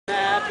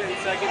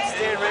so I can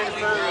stand right in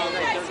front of him and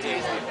like, don't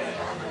tase me.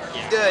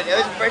 Dude, it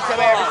was the first time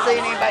I ever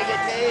seen anybody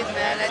get tased,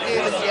 man. That dude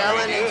was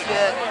yelling and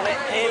shit.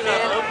 Hey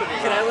man,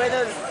 can I wear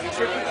those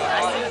trippy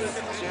glasses?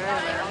 Sure,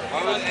 man.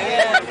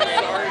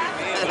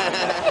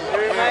 It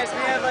reminds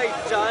me of like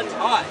John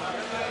Todd.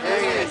 There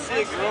he is.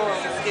 Skateboard,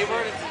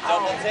 it's a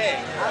double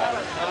take.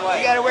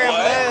 You gotta wear them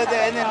blue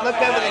and then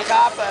look over the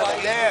top of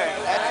it. There.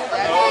 That's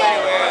the way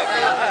to wear it.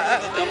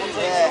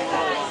 Yeah.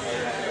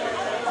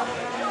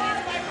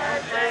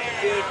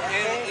 Dude,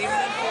 and even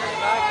in Fort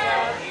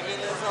Knockdown,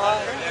 even as a lot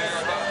there.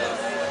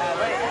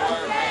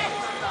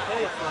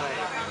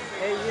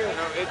 Hey you.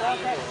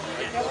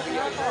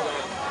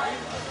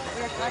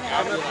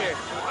 I'm up here.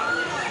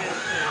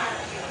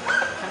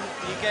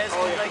 You guys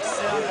can like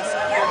sit on the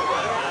side.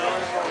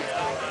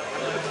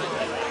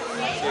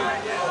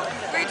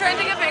 Were you trying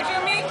to take a picture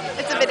of me?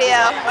 It's a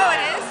video. Oh,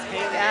 it is?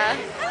 Yeah.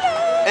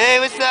 Hey,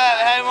 what's up?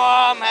 Hey,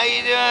 Mom. How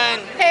you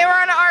doing? Hey, we're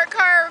on an art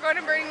car. We're going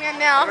to Burning Man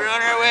now. We're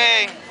on our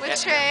way. With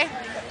Trey.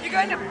 You're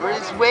going to... We're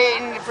just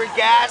waiting for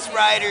gas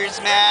riders,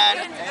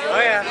 man. Oh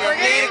yeah. We're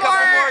We need getting a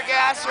couple more. more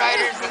gas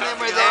riders and then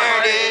we're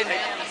there, dude.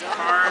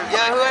 Yo,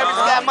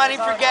 whoever's got money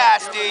for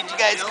gas, dude, you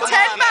guys come 10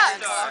 on,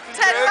 man. bucks.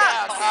 10 Throw it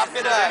out, bucks. Pop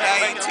it up.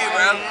 Yeah, you too,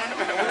 bro.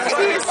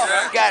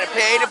 Gotta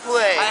pay to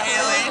play. Hi,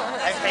 Haley.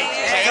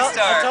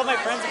 I told my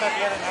friends about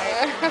the other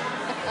night.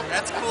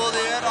 That's cool,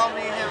 dude. I'll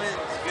meet him in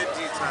good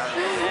due time.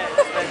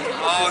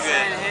 All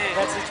good.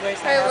 That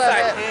situation. I love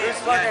it. Whose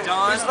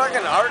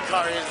fucking art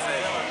car is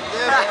this?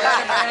 Dude, we're going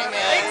to Burning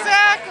Man.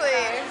 Exactly.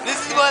 This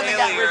is the one that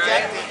got Haley,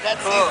 right? rejected.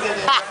 That's the guy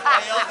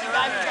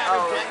who got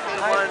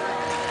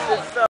rejected.